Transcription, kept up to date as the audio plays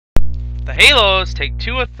The Halos take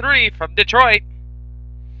 2 of 3 from Detroit.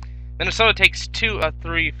 Minnesota takes 2 of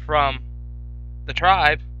 3 from the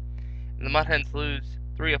Tribe. And the Mud Hens lose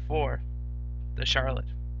 3 of 4 to Charlotte.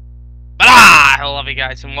 But I love you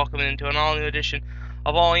guys, and welcome into an all-new edition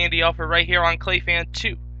of All Andy Alfred right here on Clayfan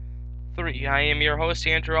 2-3. I am your host,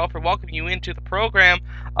 Andrew Alfred. Welcome you into the program.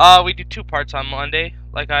 We do 2 parts on Monday,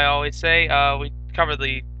 like I always say. We cover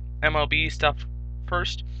the MLB stuff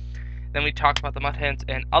first, then we talk about the Mud Hens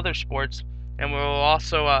and other sports. And we'll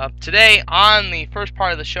also, today, on the first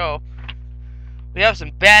part of the show, we have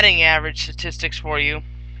some batting average statistics for you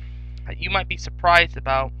that you might be surprised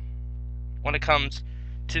about when it comes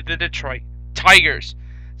to the Detroit Tigers.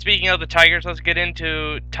 Speaking of the Tigers, let's get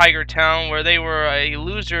into Tiger Town, where they were a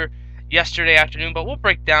loser yesterday afternoon. But we'll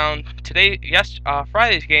break down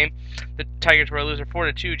Friday's game. The Tigers were a loser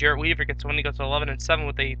 4-2. Jarrett Weaver gets the win. He goes to 11-7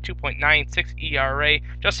 with a 2.96 ERA.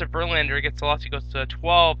 Justin Verlander gets the loss. He goes to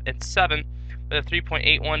 12-7 with a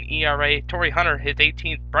 3.81 ERA. Torrey Hunter his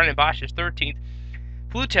 18th. Brendan Bosch his 13th.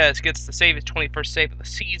 Flutes gets the save, his 21st save of the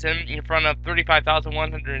season, in front of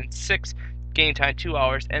 35,106. Game time 2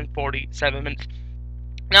 hours and 47 minutes.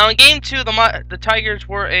 Now in Game 2, the Tigers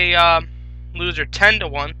were a loser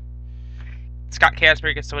 10-1. Scott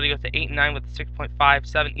Casper gets the win. He goes to 8-9 with a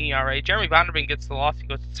 6.57 ERA. Jeremy Vonderveen gets the loss. He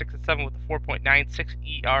goes to 6-7 with a 4.96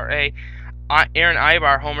 ERA. Aaron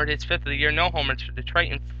Ibar homered his 5th of the year. No homers for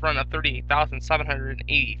Detroit in front of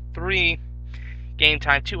 38,783. Game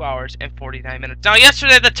time 2 hours and 49 minutes. Now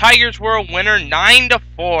yesterday the Tigers were a winner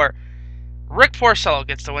 9-4. Rick Porcello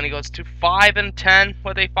gets the win. He goes to 5-10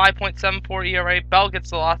 with a 5.74 ERA. Bell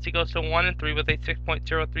gets the loss. He goes to 1-3 with a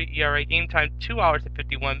 6.03 ERA. Game time 2 hours and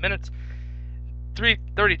 51 minutes.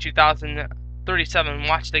 32,037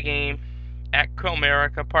 watched the game at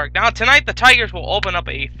Comerica Park. Now tonight the Tigers will open up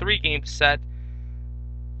a 4-game set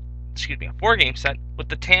with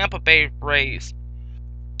the Tampa Bay Rays.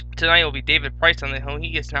 Tonight will be David Price on the hill.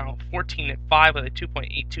 He is now 14-5 with a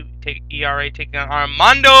 2.82 ERA, taking on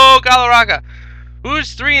Armando Galarraga,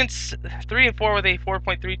 who's 3-4 with a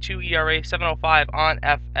 4.32 ERA, 7.05 on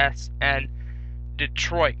FSN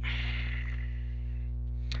Detroit.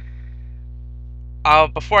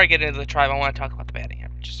 Before I get into the Tribe, I want to talk about the batting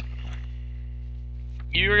averages.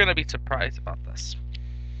 You're going to be surprised about this.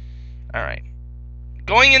 Alright.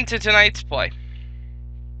 Going into tonight's play,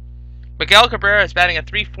 Miguel Cabrera is batting a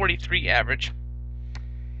 .343 average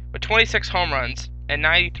with 26 home runs and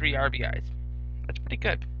 93 RBIs. That's pretty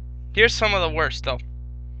good. Here's some of the worst, though.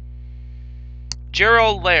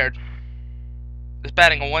 Gerald Laird is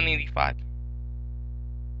batting a .185.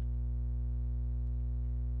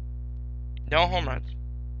 No home runs.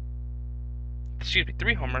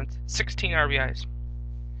 3 home runs, 16 RBIs.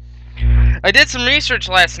 I did some research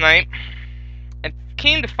last night and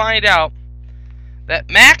came to find out that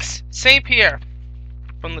Max St. Pierre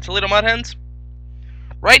from the Toledo Mud Hens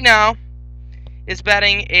right now is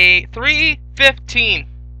batting a .315.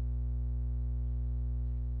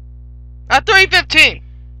 Not .315.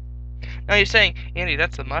 Now you're saying, Andy,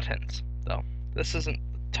 that's the Mud Hens, though. This isn't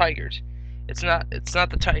the Tigers. It's not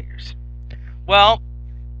the Tigers. Well,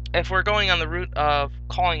 if we're going on the route of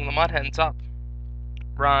calling the Mud Hens up,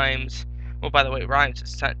 Rhymes, well, by the way, Rhymes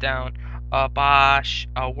is sent down, Bosch,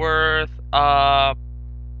 Worth,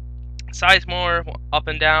 Sizemore, up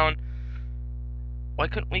and down. Why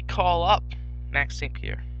couldn't we call up Max St.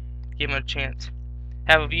 Pierre? Give him a chance.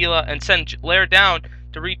 Have Avila and send Laird down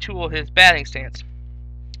to retool his batting stance.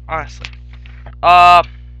 Honestly.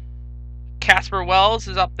 Casper Wells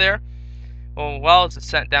is up there. Well, Wells is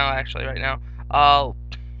sent down actually right now.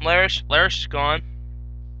 Larish is gone.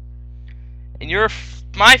 And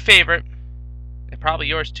my favorite, and probably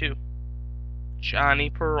yours too, Johnny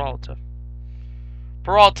Peralta.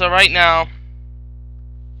 Peralta right now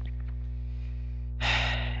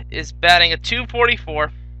is batting a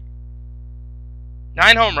 .244,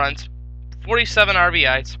 9 home runs, 47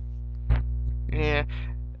 RBIs. Yeah.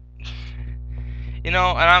 You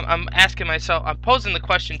know, and I'm asking myself, I'm posing the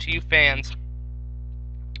question to you fans,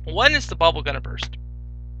 when is the bubble going to burst?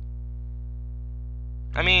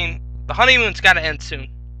 I mean, the honeymoon's got to end soon.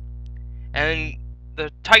 And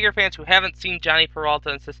the Tiger fans who haven't seen Johnny Peralta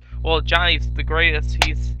and says, well, Johnny's the greatest,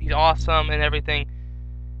 he's awesome and everything,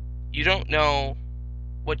 you don't know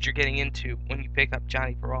what you're getting into when you pick up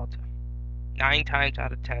Johnny Peralta. 9 times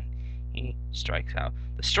out of 10, he strikes out.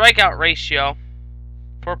 The strikeout ratio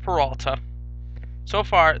for Peralta, so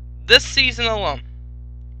far, this season alone,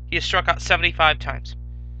 he has struck out 75 times,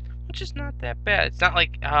 which is not that bad. It's not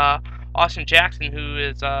like Austin Jackson, who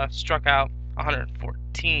is struck out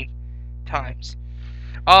 114 times.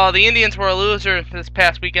 The Indians were a loser this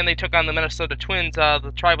past weekend. They took on the Minnesota Twins.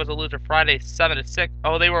 The Tribe was a loser Friday, 7-6.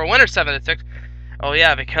 Oh, they were a winner, 7-6. Oh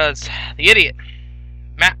yeah, because the idiot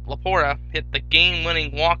Matt Laporta hit the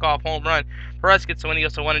game-winning walk-off home run. Perez gets the win. He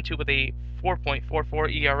goes to 1-2 with a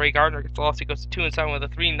 4.44 ERA. Gardner gets the loss. He goes to 2-7 with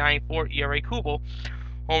a 3.94 ERA. Kubel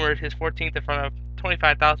homered his 14th in front of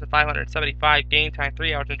 25,575. Game time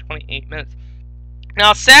 3 hours and 28 minutes.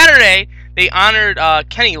 Now Saturday they honored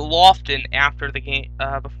Kenny Lofton after the game,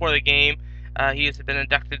 before the game. He has been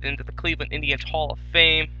inducted into the Cleveland Indians Hall of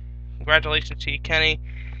Fame. Congratulations to you, Kenny.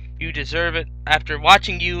 You deserve it. After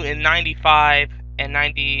watching you in '95 and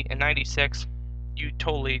 '90 and '96, you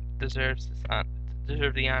totally deserve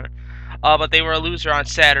the honor. But they were a loser on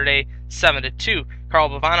Saturday, 7-2. Carl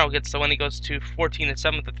Bavano gets the win. He goes to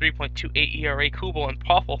 14-7 with a 3.28 ERA. Kubel and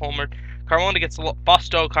Poffel homered. Carmona gets the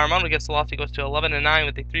loss. He goes to 11-9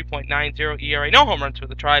 with a 3.90 ERA. No home runs for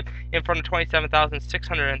the Tribe in front of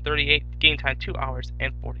 27,638. Game time 2 hours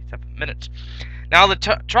and 47 minutes. Now the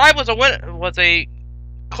Tribe was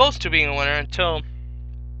close to being a winner until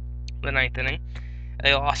the ninth inning.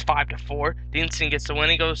 They lost 5-4. Deanson gets the win.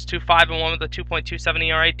 He goes to 5-1 with a 2.27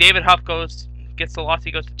 ERA. David Huff gets the loss.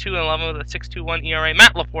 He goes to 2-11 with a 6.21 ERA.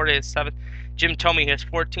 Matt Laporta is 7th. Jim Thome is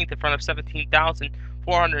 14th in front of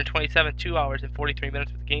 17,427. 2 hours and 43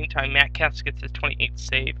 minutes with the game time. Matt Kess gets his 28th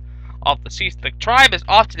save of the season. The Tribe is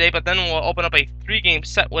off today, but then we'll open up a 3-game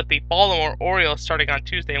set with the Baltimore Orioles starting on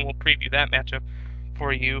Tuesday, and we'll preview that matchup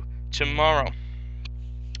for you tomorrow.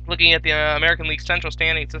 Looking at the American League Central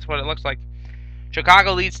standings, this is what it looks like.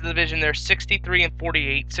 Chicago leads the division. They're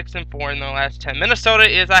 63-48, 6-4 in their last 10. Minnesota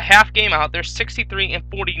is a half game out. They're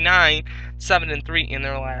 63-49, 7-3 in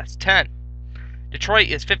their last 10. Detroit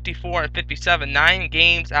is 54-57, 9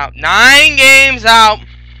 games out. 9 games out.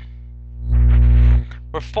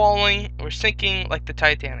 We're falling. We're sinking like the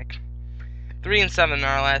Titanic. 3-7 in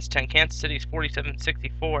our last 10. Kansas City is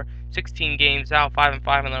 47-64, 16 games out,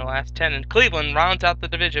 5-5 in their last 10. And Cleveland rounds out the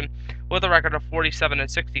division with a record of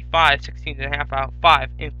 47-65, 16.5 out,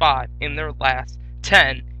 5-5 in their last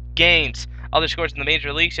 10 games. Other scores in the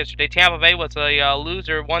major leagues yesterday: Tampa Bay was a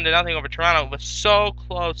loser, 1-0 over Toronto. It was so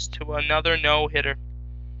close to another no-hitter.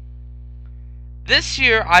 This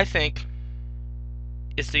year, I think,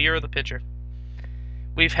 is the year of the pitcher.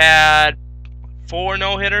 We've had 4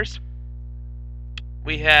 no-hitters.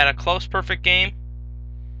 We had a close perfect game.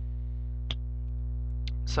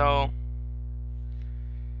 So,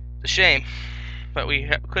 it's a shame. But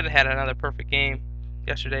we could have had another perfect game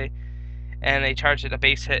yesterday. And they charged it a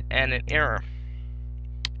base hit and an error.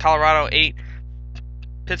 Colorado 8,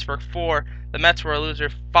 Pittsburgh 4. The Mets were a loser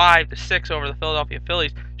 5-6 over the Philadelphia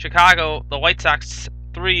Phillies. Chicago, the White Sox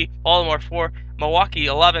 3, Baltimore 4, Milwaukee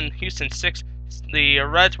 11, Houston 6. The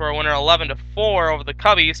Reds were a winner 11-4 over the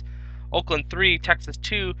Cubbies. Oakland 3, Texas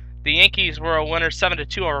 2. The Yankees were a winner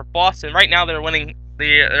 7-2 over Boston. Right now they're winning.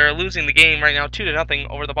 They're losing the game right now 2-0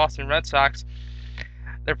 over the Boston Red Sox.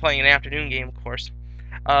 They're playing an afternoon game, of course.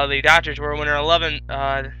 The Dodgers were a winner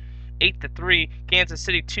 8-3. Kansas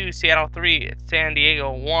City 2, Seattle 3, San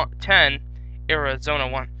Diego 10, Arizona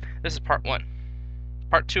 1. This is part 1.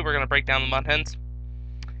 Part 2, we're going to break down the Mud Hens,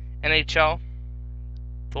 NHL,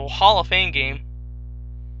 the Hall of Fame game,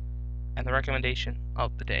 and the recommendation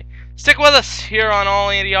of the day. Stick with us here on All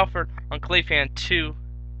Andy Alfred on Clay Fan 2,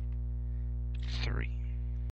 3.